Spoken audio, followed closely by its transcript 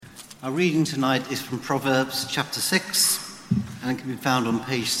Our reading tonight is from Proverbs chapter 6 and can be found on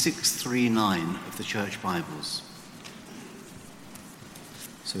page 639 of the Church Bibles.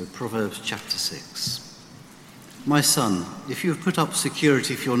 So Proverbs chapter 6. My son, if you have put up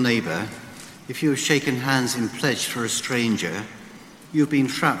security for your neighbour, if you have shaken hands in pledge for a stranger, you have been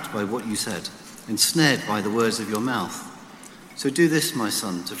trapped by what you said, ensnared by the words of your mouth. So do this, my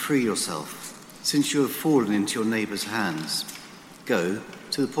son, to free yourself, since you have fallen into your neighbour's hands. Go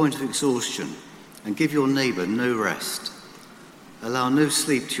to the point of exhaustion and give your neighbour no rest. Allow no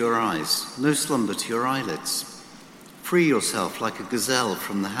sleep to your eyes, no slumber to your eyelids. Free yourself like a gazelle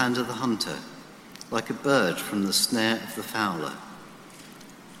from the hand of the hunter, like a bird from the snare of the fowler.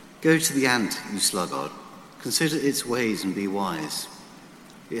 Go to the ant, you sluggard, consider its ways and be wise.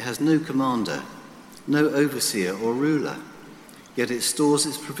 It has no commander, no overseer or ruler, yet it stores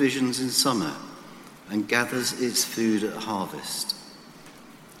its provisions in summer and gathers its food at harvest.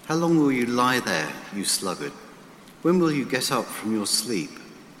 How long will you lie there, you sluggard? When will you get up from your sleep?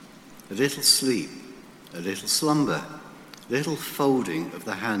 A little sleep, a little slumber, a little folding of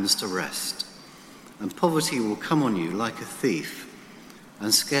the hands to rest. And poverty will come on you like a thief,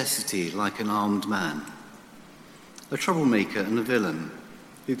 and scarcity like an armed man. A troublemaker and a villain,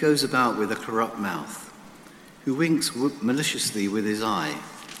 who goes about with a corrupt mouth, who winks maliciously with his eye,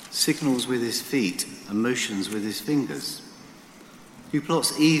 signals with his feet, and motions with his fingers, who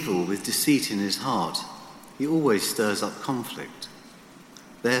plots evil with deceit in his heart. He always stirs up conflict.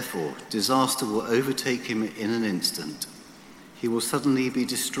 Therefore, disaster will overtake him in an instant. He will suddenly be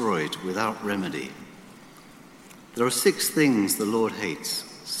destroyed without remedy. There are 6 things the Lord hates,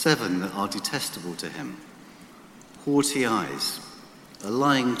 7 that are detestable to him: haughty eyes, a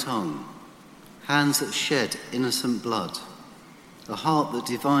lying tongue, hands that shed innocent blood, a heart that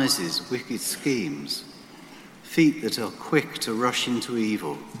devises wicked schemes, feet that are quick to rush into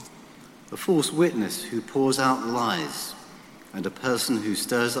evil, a false witness who pours out lies, and a person who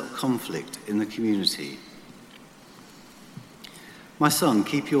stirs up conflict in the community. My son,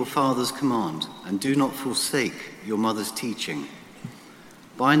 keep your father's command, and do not forsake your mother's teaching.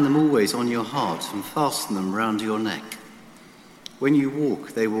 Bind them always on your heart and fasten them round your neck. When you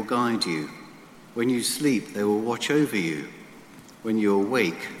walk, they will guide you. When you sleep, they will watch over you. When you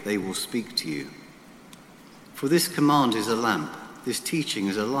awake, they will speak to you. For this command is a lamp, this teaching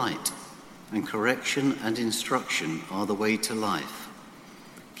is a light, and correction and instruction are the way to life,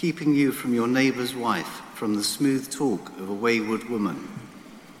 keeping you from your neighbour's wife, from the smooth talk of a wayward woman.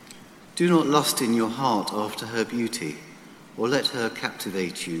 Do not lust in your heart after her beauty, or let her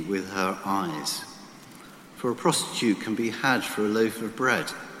captivate you with her eyes. For a prostitute can be had for a loaf of bread,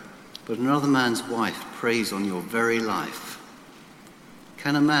 but another man's wife preys on your very life.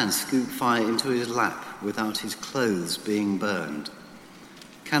 Can a man scoop fire into his lap without his clothes being burned?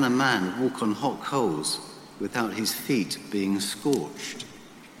 Can a man walk on hot coals without his feet being scorched?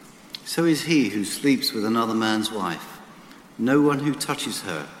 So is he who sleeps with another man's wife. No one who touches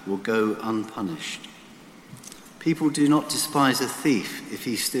her will go unpunished. People do not despise a thief if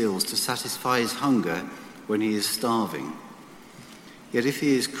he steals to satisfy his hunger when he is starving. Yet if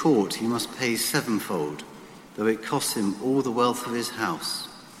he is caught, he must pay 7-fold, though it costs him all the wealth of his house.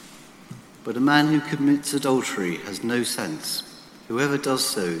 But a man who commits adultery has no sense. Whoever does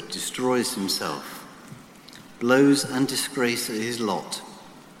so destroys himself. Blows and disgrace are his lot,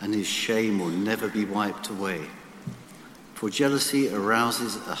 and his shame will never be wiped away. For jealousy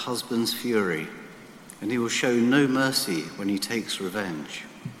arouses a husband's fury, and he will show no mercy when he takes revenge.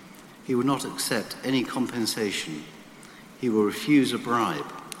 He will not accept any compensation. He will refuse a bribe,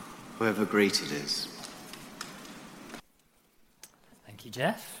 however great it is. Thank you,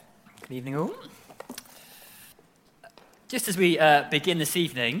 Jeff. Good evening, all. Just as we begin this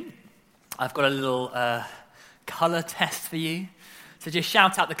evening, I've got a little colour test for you. So just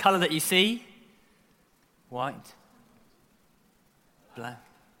shout out the colour that you see. White, black,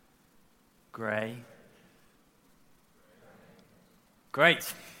 grey.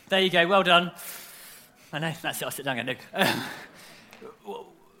 Great. There you go. Well done. I know, that's it. I'll sit down again. No.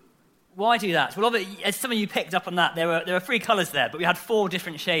 Why do that? Well, as some of you picked up on that, there were 3 colours there, but we had 4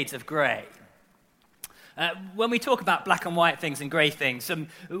 different shades of grey. When we talk about black and white things and grey things,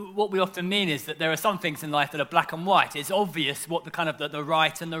 what we often mean is that there are some things in life that are black and white. It's obvious what the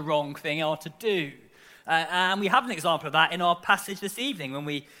right and the wrong thing are to do. And we have an example of that in our passage this evening when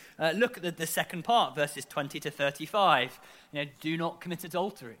we look at the second part, verses 20 to 35. Do not commit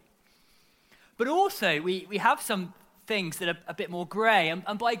adultery. But also, we have some things that are a bit more grey.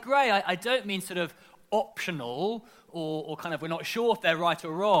 And by grey, I don't mean sort of optional or kind of we're not sure if they're right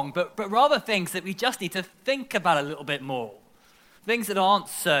or wrong, but rather things that we just need to think about a little bit more. things that aren't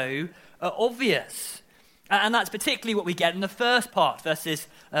so obvious. And that's particularly what we get in the first part, verses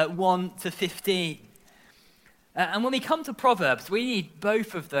 1 to 15. And when we come to Proverbs, we need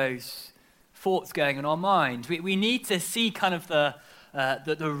both of those thoughts going in our mind. We need to see kind of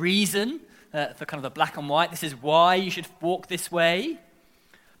the reason for kind of the black and white. This is why you should walk this way.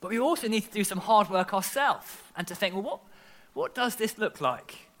 But we also need to do some hard work ourselves and to think, well, what does this look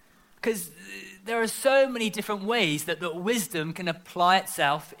like? Because there are so many different ways that wisdom can apply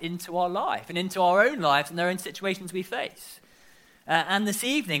itself into our life and into our own lives and their own situations we face. And this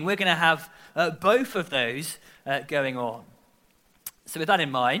evening, we're going to have both of those going on. So with that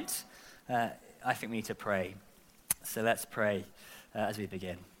in mind, I think we need to pray. So let's pray as we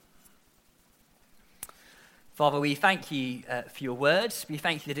begin. Father, we thank you for your words. We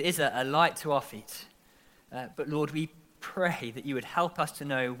thank you that it is a light to our feet. But Lord, we pray that you would help us to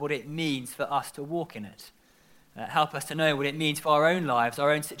know what it means for us to walk in it. Help us to know what it means for our own lives,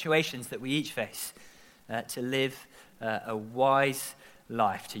 our own situations that we each face, to live a wise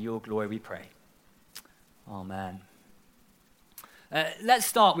life to your glory, we pray. Amen. Let's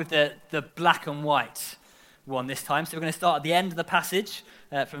start with the black and white one this time. So we're going to start at the end of the passage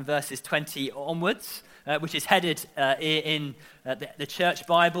from verses 20 onwards, which is headed in the church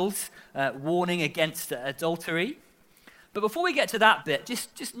Bibles, warning against adultery. But before we get to that bit,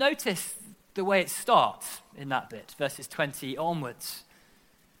 just notice the way it starts in that bit, verses 20 onwards.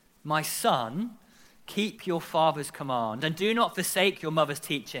 My son, keep your father's command, and do not forsake your mother's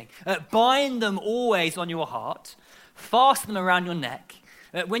teaching. Bind them always on your heart, fasten them around your neck.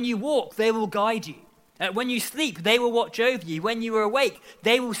 When you walk, they will guide you. When you sleep, they will watch over you. When you are awake,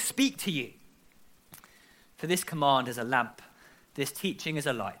 they will speak to you. For this command is a lamp, this teaching is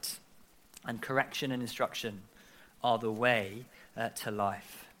a light, and correction and instruction are the way to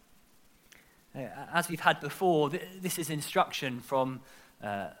life. As we've had before, this is instruction from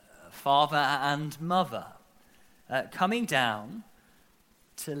father and mother, coming down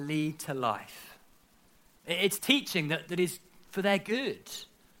to lead to life. It's teaching that is for their good.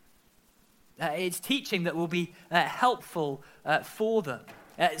 It's teaching that will be helpful for them.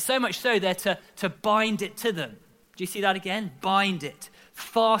 So much so they're to bind it to them. Do you see that again? Bind it,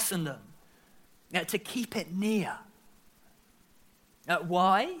 fasten them, to keep it near.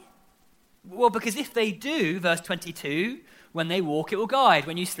 Why? Well, because if they do, verse 22, when they walk, it will guide.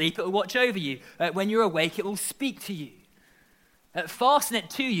 When you sleep, it will watch over you. When you're awake, it will speak to you. Fasten it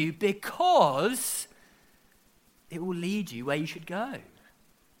to you because it will lead you where you should go.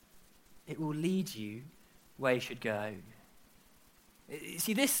 It will lead you where you should go.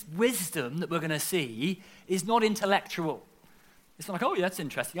 See, this wisdom that we're going to see is not intellectual. It's not like, oh, yeah, that's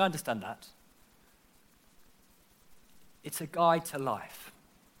interesting. I understand that. It's a guide to life.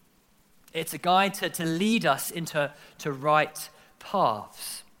 It's a guide to lead us into right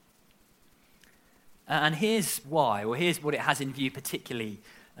paths. And here's why, or here's what it has in view particularly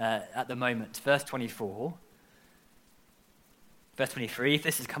at the moment. Verse 24. Verse 23, if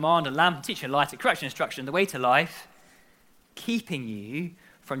this is command, a lamp, teaching, a light, a correction, instruction, the way to life, keeping you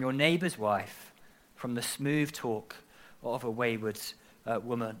from your neighbor's wife, from the smooth talk of a wayward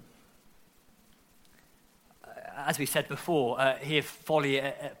woman. As we said before, here folly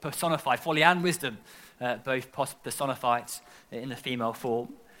personified, folly and wisdom, both personified in the female form.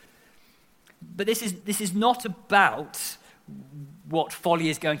 But this is not about what folly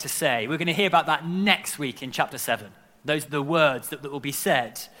is going to say. We're going to hear about that next week in chapter 7. Those are the words that will be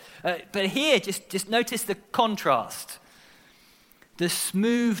said. But here, just notice the contrast. The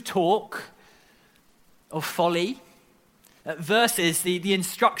smooth talk of folly versus the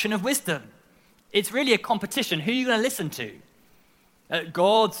instruction of wisdom. It's really a competition. Who are you going to listen to?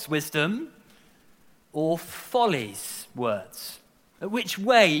 God's wisdom or folly's words? Which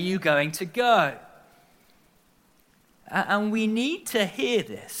way are you going to go? And we need to hear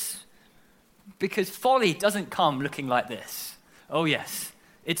this because folly doesn't come looking like this. Oh yes,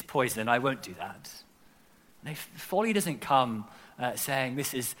 it's poison. I won't do that. No, folly doesn't come saying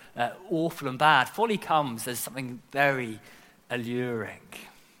this is awful and bad. Folly comes as something very alluring.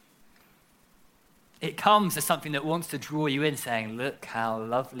 It comes as something that wants to draw you in, saying, look how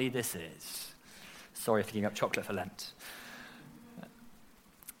lovely this is. Sorry for giving up chocolate for Lent.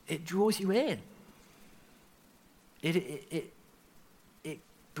 It draws you in. It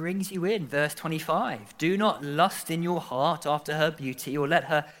brings you in. Verse 25, do not lust in your heart after her beauty, or let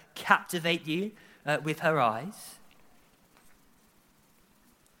her captivate you with her eyes.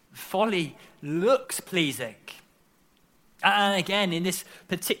 Folly looks pleasing. And again, in this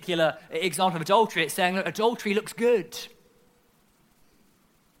particular example of adultery, it's saying, look, adultery looks good.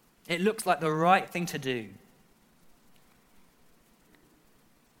 It looks like the right thing to do.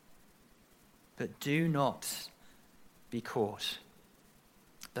 but do not be caught,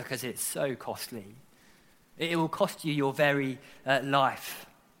 because it's so costly. It will cost you your very life.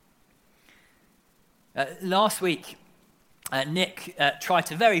 Last week, Nick tried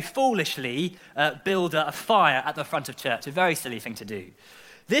to very foolishly build a fire at the front of church, a very silly thing to do.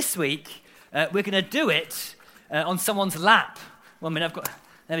 This week, we're going to do it on someone's lap. 1 minute,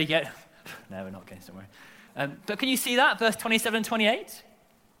 there we go. No, we're not going somewhere. But can you see that, verse 27 and 28?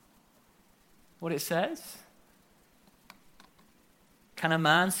 What it says? Can a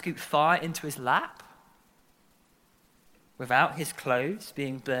man scoop fire into his lap without his clothes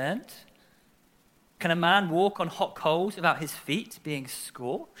being burned? Can a man walk on hot coals without his feet being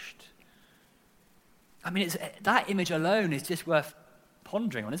scorched? I mean, that image alone is just worth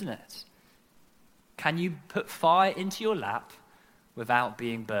pondering on, isn't it? Can you put fire into your lap without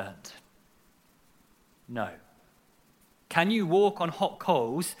being burned? No. Can you walk on hot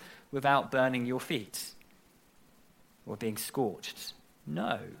coals without burning your feet or being scorched?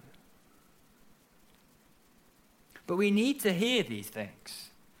 No. But we need to hear these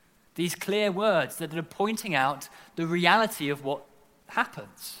things, these clear words that are pointing out the reality of what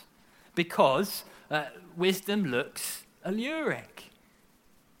happens, because wisdom looks alluring.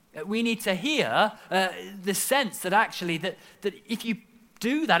 We need to hear the sense that actually that if you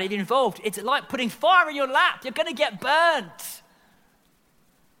do that, it's like putting fire in your lap. You're going to get burnt.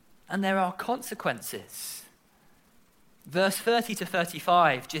 And there are consequences. Verse 30 to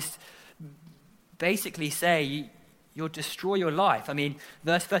 35 just basically say you'll destroy your life. I mean,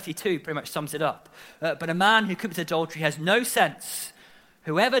 verse 32 pretty much sums it up. But a man who commits adultery has no sense.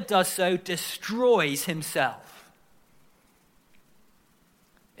 Whoever does so destroys himself.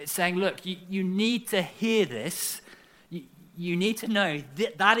 It's saying, look, you need to hear this. You need to know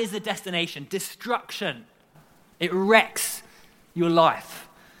that is the destination, destruction. It wrecks your life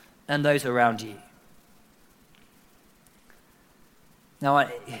and those around you. Now,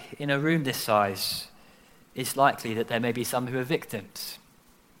 in a room this size, it's likely that there may be some who are victims.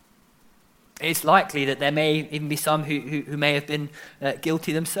 It's likely that there may even be some who may have been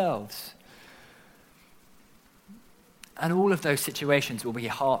guilty themselves. And all of those situations will be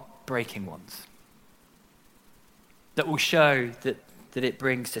heartbreaking ones that will show that it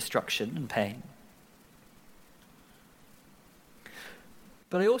brings destruction and pain.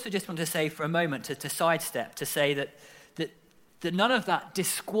 But I also just want to say for a moment, to sidestep, to say that none of that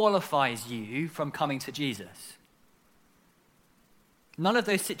disqualifies you from coming to Jesus. None of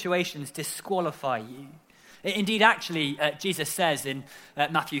those situations disqualify you. Indeed, actually, Jesus says in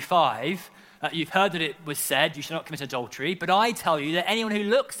Matthew 5, you've heard that it was said, you shall not commit adultery, but I tell you that anyone who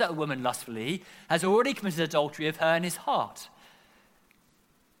looks at a woman lustfully has already committed adultery of her in his heart.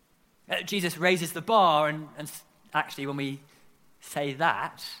 Jesus raises the bar, and actually when we say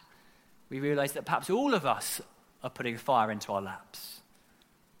that, we realize that perhaps all of us are putting fire into our laps.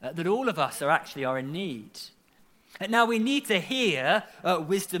 That all of us are in need. And now we need to hear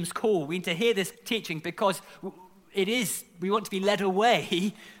wisdom's call. We need to hear this teaching because we want to be led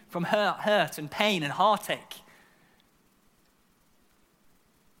away from hurt and pain and heartache.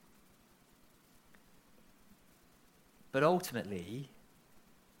 But ultimately,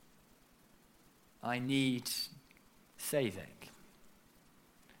 I need saving.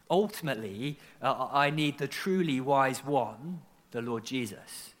 Ultimately, I need the truly wise one, the Lord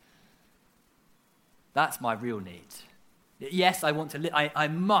Jesus. That's my real need. Yes, I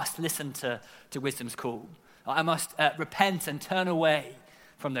must listen to wisdom's call. I must repent and turn away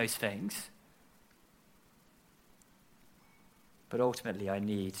from those things. But ultimately, I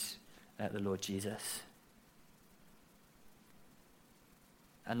need the Lord Jesus.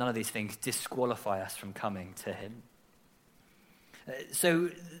 And none of these things disqualify us from coming to him.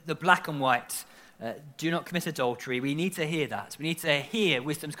 So the black and white, do not commit adultery, we need to hear that. We need to hear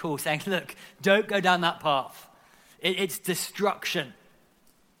wisdom's call saying, look, don't go down that path. It's destruction.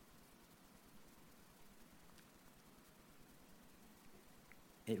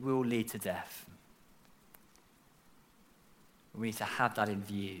 It will lead to death. We need to have that in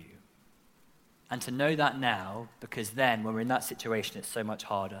view. And to know that now, because then when we're in that situation, it's so much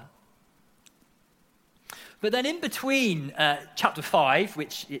harder. But then in between chapter 5,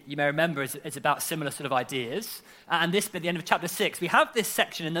 which you may remember is about similar sort of ideas, and this bit at the end of chapter 6, we have this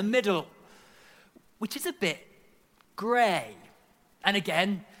section in the middle, which is a bit grey. And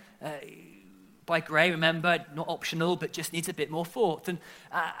again, by grey, remember, not optional, but just needs a bit more thought. And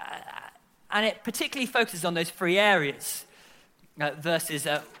it particularly focuses on those three areas. Verses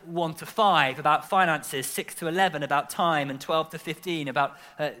 1 to 5 about finances, 6 to 11 about time, and 12 to 15 about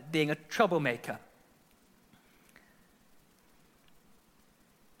being a troublemaker.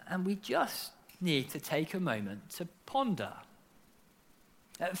 And we just need to take a moment to ponder.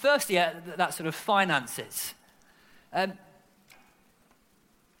 Firstly, that sort of finances.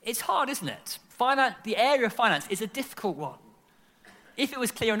 It's hard, isn't it? The area of finance is a difficult one. If it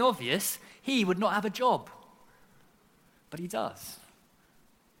was clear and obvious, he would not have a job. But he does.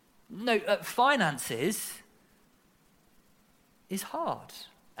 No, finances is hard.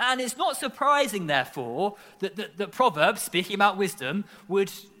 And it's not surprising, therefore, that Proverbs, speaking about wisdom, would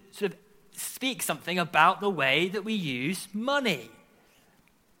sort of speak something about the way that we use money.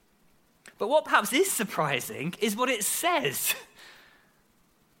 But what perhaps is surprising is what it says.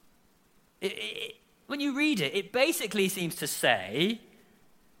 When you read it, it basically seems to say,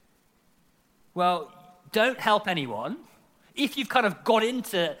 well, don't help anyone. If you've kind of got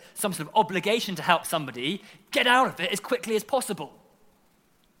into some sort of obligation to help somebody, get out of it as quickly as possible.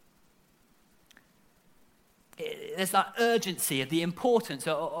 There's that urgency of the importance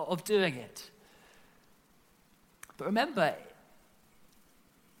of doing it. But remember,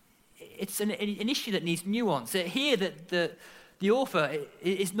 it's an issue that needs nuance. Here, that the author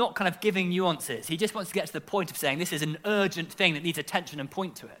is not kind of giving nuances. He just wants to get to the point of saying this is an urgent thing that needs attention and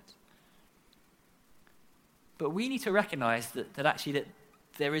point to it. But we need to recognize that actually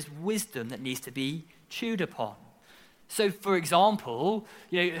there is wisdom that needs to be chewed upon. So, for example,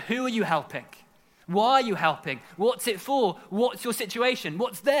 who are you helping? Why are you helping? What's it for? What's your situation?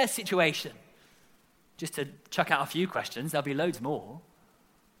 What's their situation? Just to chuck out a few questions, there'll be loads more.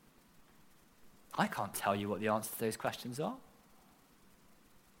 I can't tell you what the answer to those questions are.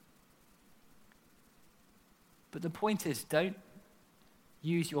 But the point is, don't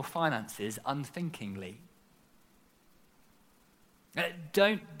use your finances unthinkingly.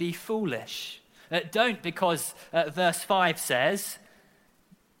 Don't be foolish. Don't, because verse 5 says,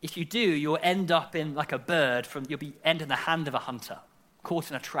 if you do, you'll end up in like a bird, you'll end in the hand of a hunter, caught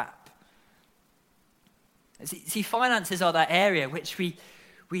in a trap. See, finances are that area which we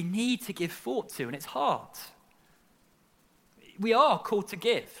need to give thought to, and it's hard. We are called to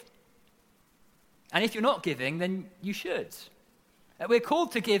give. And if you're not giving, then you should. We're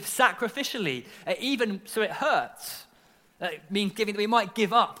called to give sacrificially, even so it hurts. It means giving that we might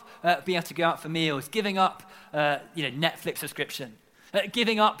give up being able to go out for meals, giving up Netflix subscription,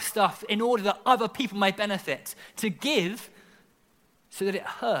 giving up stuff in order that other people may benefit, to give so that it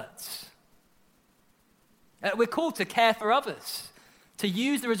hurts. We're called to care for others, to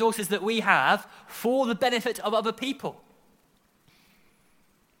use the resources that we have for the benefit of other people.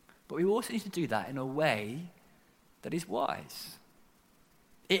 But we also need to do that in a way that is wise.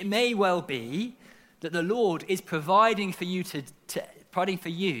 It may well be that the Lord is providing for you providing for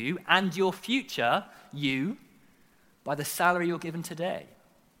you and your future you by the salary you're given today.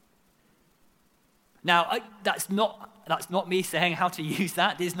 Now, that's not me saying how to use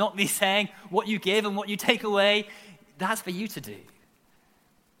that. It's not me saying what you give and what you take away. That's for you to do.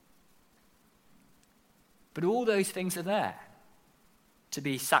 But all those things are there. To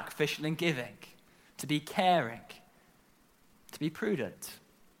be sacrificial in giving, to be caring, to be prudent.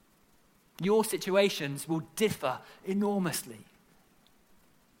 Your situations will differ enormously.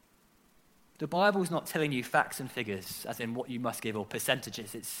 The Bible's not telling you facts and figures, as in what you must give or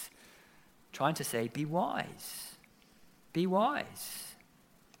percentages. It's trying to say, be wise. Be wise.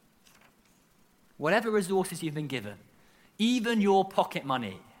 Whatever resources you've been given, even your pocket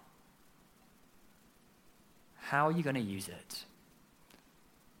money, how are you going to use it?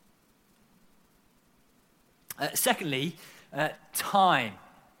 Secondly, time.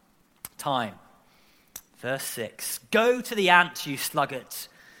 Time. Verse 6. Go to the ant, you sluggard.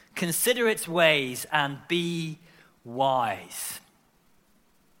 Consider its ways and be wise.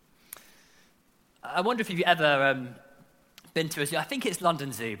 I wonder if you've ever been to a zoo. I think it's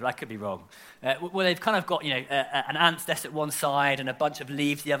London Zoo, but I could be wrong. Where they've kind of got, an ant's nest at one side and a bunch of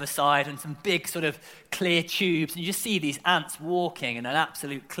leaves the other side and some big sort of clear tubes. And you just see these ants walking in an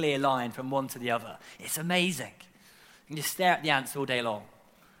absolute clear line from one to the other. It's amazing. You can just stare at the ants all day long.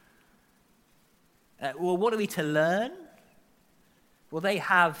 Well, what are we to learn? Well, they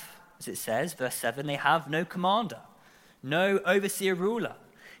have, as it says, verse 7, they have no commander, no overseer ruler.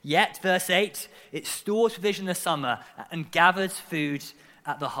 Yet, verse 8, it stores provision in the summer and gathers food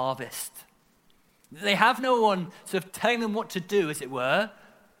at the harvest. They have no one sort of telling them what to do, as it were,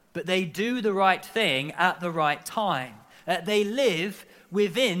 but they do the right thing at the right time. They live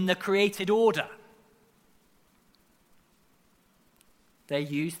within the created order. They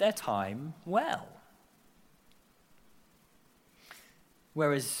use their time well.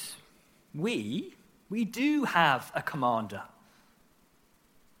 Whereas we do have a commander.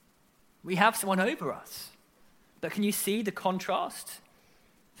 We have someone over us. But can you see the contrast?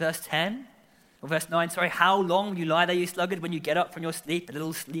 Verse 10, Or verse 9, how long will you lie there, you sluggard, when you get up from your sleep, a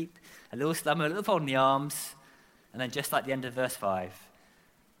little slumber, a little fold in the arms, and then just like the end of verse 5,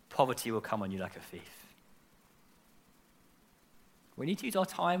 poverty will come on you like a thief. We need to use our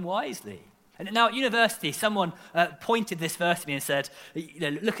time wisely. And now at university, someone pointed this verse to me and said,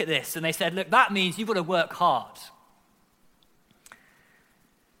 look at this. And they said, look, that means you've got to work hard.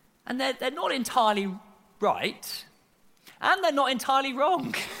 And they're not entirely right, and they're not entirely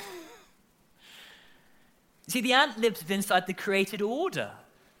wrong. See, the ant lives inside the created order.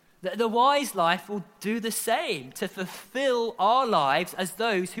 The wise life will do the same to fulfill our lives as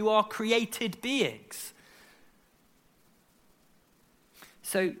those who are created beings.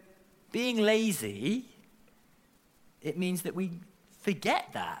 So, being lazy, it means that we forget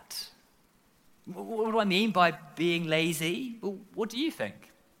that. What do I mean by being lazy? Well, what do you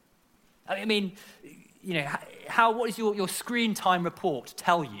think? I mean, what does your screen time report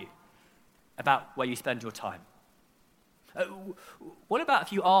tell you about where you spend your time? What about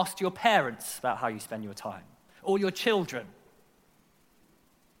if you asked your parents about how you spend your time? Or your children?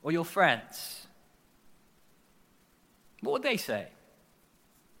 Or your friends? What would they say?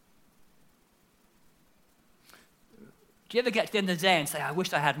 Do you ever get to the end of the day and say, I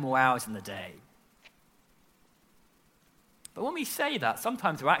wish I had more hours in the day? But when we say that,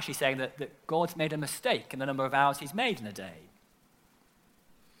 sometimes we're actually saying that God's made a mistake in the number of hours he's made in a day.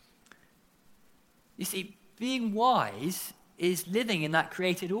 You see, being wise is living in that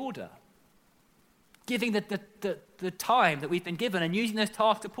created order, giving the time that we've been given and using those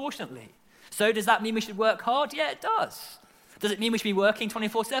tasks proportionately. So does that mean we should work hard? Yeah, it does. Does it mean we should be working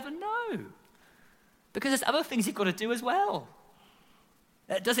 24/7? No. Because there's other things you've got to do as well.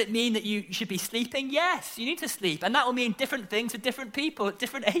 Does it mean that you should be sleeping? Yes, you need to sleep. And that will mean different things for different people at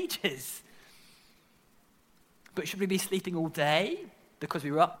different ages. But should we be sleeping all day because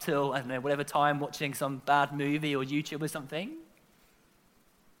we were up till, I don't know, whatever time watching some bad movie or YouTube or something?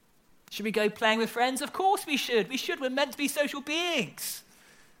 Should we go playing with friends? Of course we should. We should. We're meant to be social beings.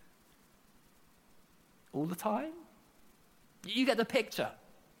 All the time? You get the picture.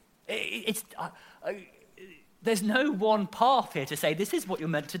 There's no one path here to say this is what you're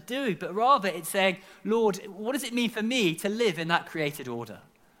meant to do, but rather it's saying, Lord, what does it mean for me to live in that created order?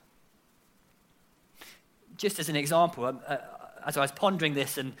 Just as an example, as I was pondering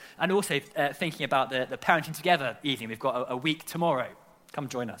this and also thinking about the Parenting Together evening, we've got a week tomorrow, come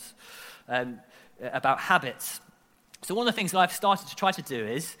join us, about habits. So one of the things that I've started to try to do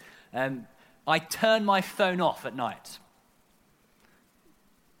is I turn my phone off at night,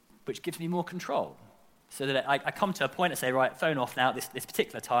 which gives me more control. So that I come to a point and say, right, phone off now at this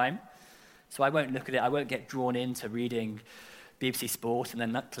particular time. So I won't look at it. I won't get drawn into reading BBC Sport and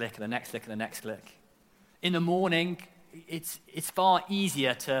then that click and the next click and the next click. In the morning, it's far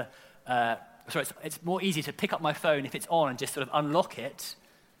easier to, it's more easy to pick up my phone if it's on and just sort of unlock it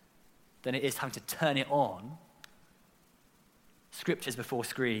than it is having to turn it on. Scriptures before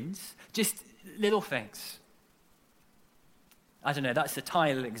screens. Just little things. I don't know, that's a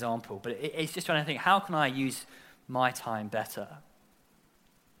tiny little example, but it's just trying to think, how can I use my time better?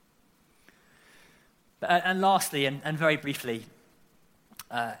 And lastly, and very briefly,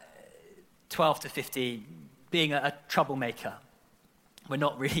 12 to 15, being a troublemaker. We're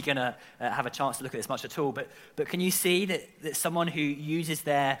not really going to have a chance to look at this much at all, but can you see that someone who uses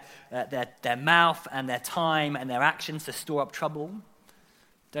their mouth and their time and their actions to store up trouble,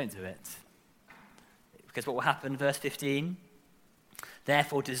 don't do it. Because what will happen, verse 15?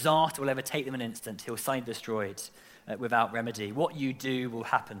 Therefore, disaster will overtake them in an instant. He'll suddenly be destroyed without remedy. What you do will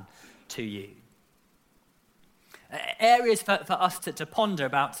happen to you. Areas for us to ponder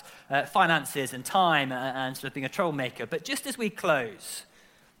about finances and time and sort of being a troublemaker. But just as we close,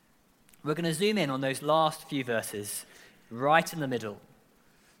 we're going to zoom in on those last few verses, right in the middle,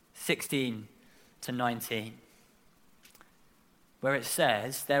 16 to 19, where it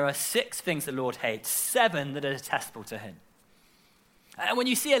says, there are 6 things the Lord hates, 7 that are detestable to him. And when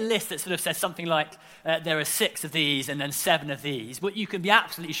you see a list that sort of says something like, there are 6 of these and then 7 of these, what you can be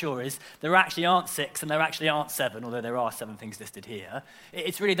absolutely sure is there actually aren't 6 and there actually aren't 7, although there are 7 things listed here.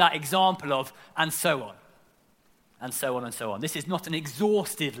 It's really that example of, and so on, and so on and so on. This is not an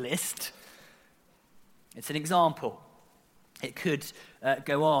exhaustive list. It's an example. It could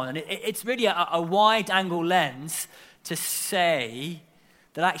go on. And it's really a wide-angle lens to say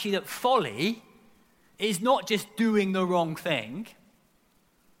that actually that folly is not just doing the wrong thing,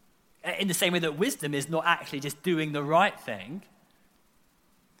 in the same way that wisdom is not actually just doing the right thing.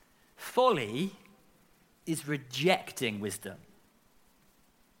 Folly is rejecting wisdom.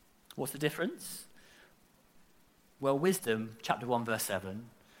 What's the difference? Well, wisdom, chapter 1, verse 7,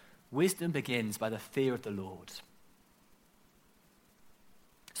 Wisdom begins by the fear of the Lord.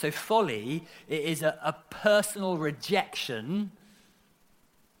 So folly is a personal rejection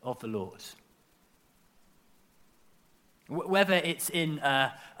of the Lord. Whether it's in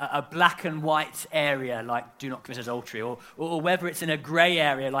a black and white area like do not commit adultery, or whether it's in a grey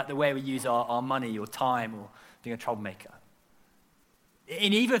area like the way we use our money or time or being a troublemaker.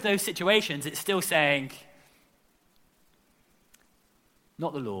 In either of those situations, it's still saying,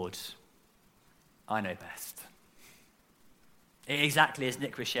 not the Lord, I know best. Exactly as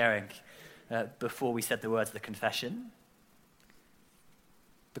Nick was sharing before we said the words of the confession.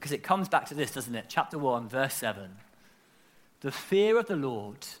 Because it comes back to this, doesn't it? Chapter 1, verse 7. The fear of the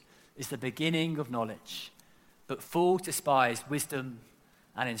Lord is the beginning of knowledge, but fools despise wisdom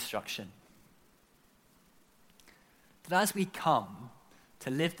and instruction. That as we come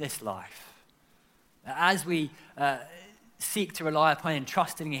to live this life, as we seek to rely upon and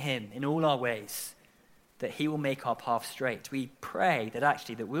trust in him in all our ways, that he will make our path straight, we pray that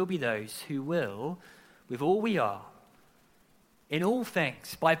actually that we'll be those who will, with all we are, in all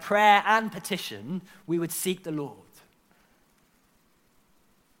things, by prayer and petition, we would seek the Lord.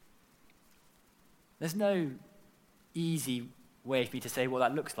 There's no easy way for me to say what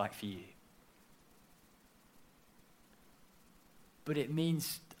that looks like for you. But it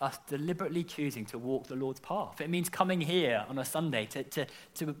means us deliberately choosing to walk the Lord's path. It means coming here on a Sunday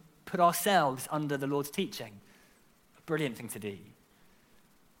to put ourselves under the Lord's teaching. A brilliant thing to do.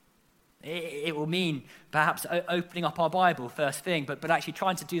 It will mean perhaps opening up our Bible first thing, but actually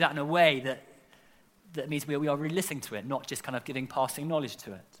trying to do that in a way that means we are really listening to it, not just kind of giving passing knowledge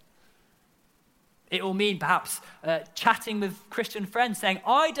to it. It will mean perhaps chatting with Christian friends saying,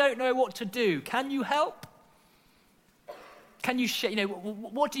 I don't know what to do. Can you help? Can you share,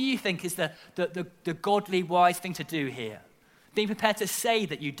 what do you think is the godly, wise thing to do here? Being prepared to say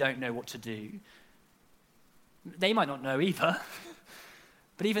that you don't know what to do. They might not know either.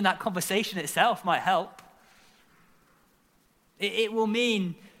 But even that conversation itself might help. It will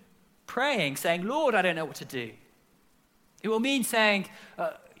mean praying, saying, Lord, I don't know what to do. It will mean saying,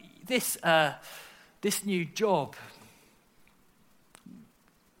 this new job,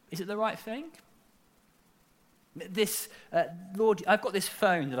 is it the right thing? Lord, I've got this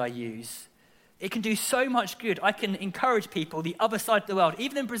phone that I use. It can do so much good. I can encourage people the other side of the world,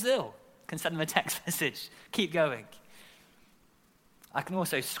 even in Brazil, can send them a text message. Keep going. I can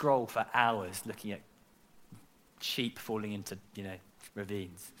also scroll for hours looking at sheep falling into,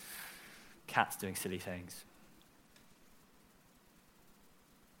 ravines, cats doing silly things.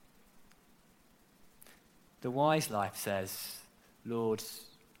 The wise life says, Lord,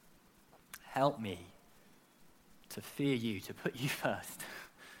 help me to fear you, to put you first.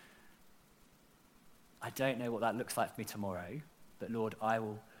 I don't know what that looks like for me tomorrow, but Lord, I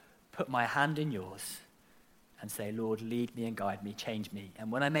will put my hand in yours and say, Lord, lead me and guide me, change me.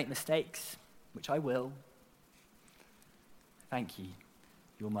 And when I make mistakes, which I will, thank you.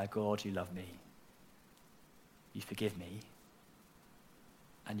 You're my God, you love me. You forgive me.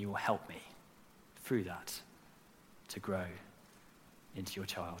 And you will help me through that to grow into your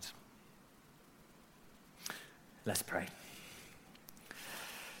child. Let's pray.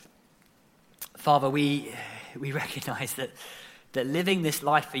 Father, we recognize that living this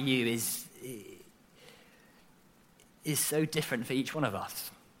life for you is so different for each one of us.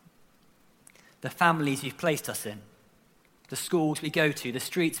 The families you've placed us in, the schools we go to, the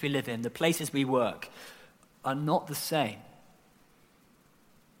streets we live in, the places we work are not the same.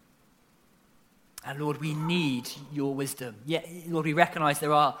 And Lord, we need your wisdom. Yeah, Lord, we recognize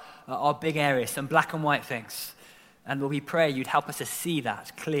there are big areas, some black and white things. And Lord, we pray you'd help us to see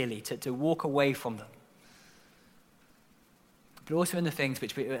that clearly, to walk away from them. But also in the things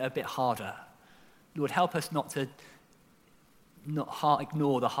which are a bit harder. Lord, help us not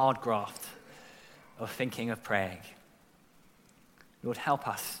ignore the hard graft of thinking of praying. Lord, help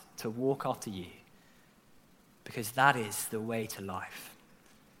us to walk after you, because that is the way to life.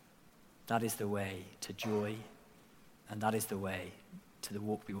 That is the way to joy, and that is the way to the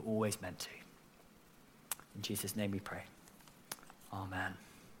walk we were always meant to. In Jesus' name we pray. Amen.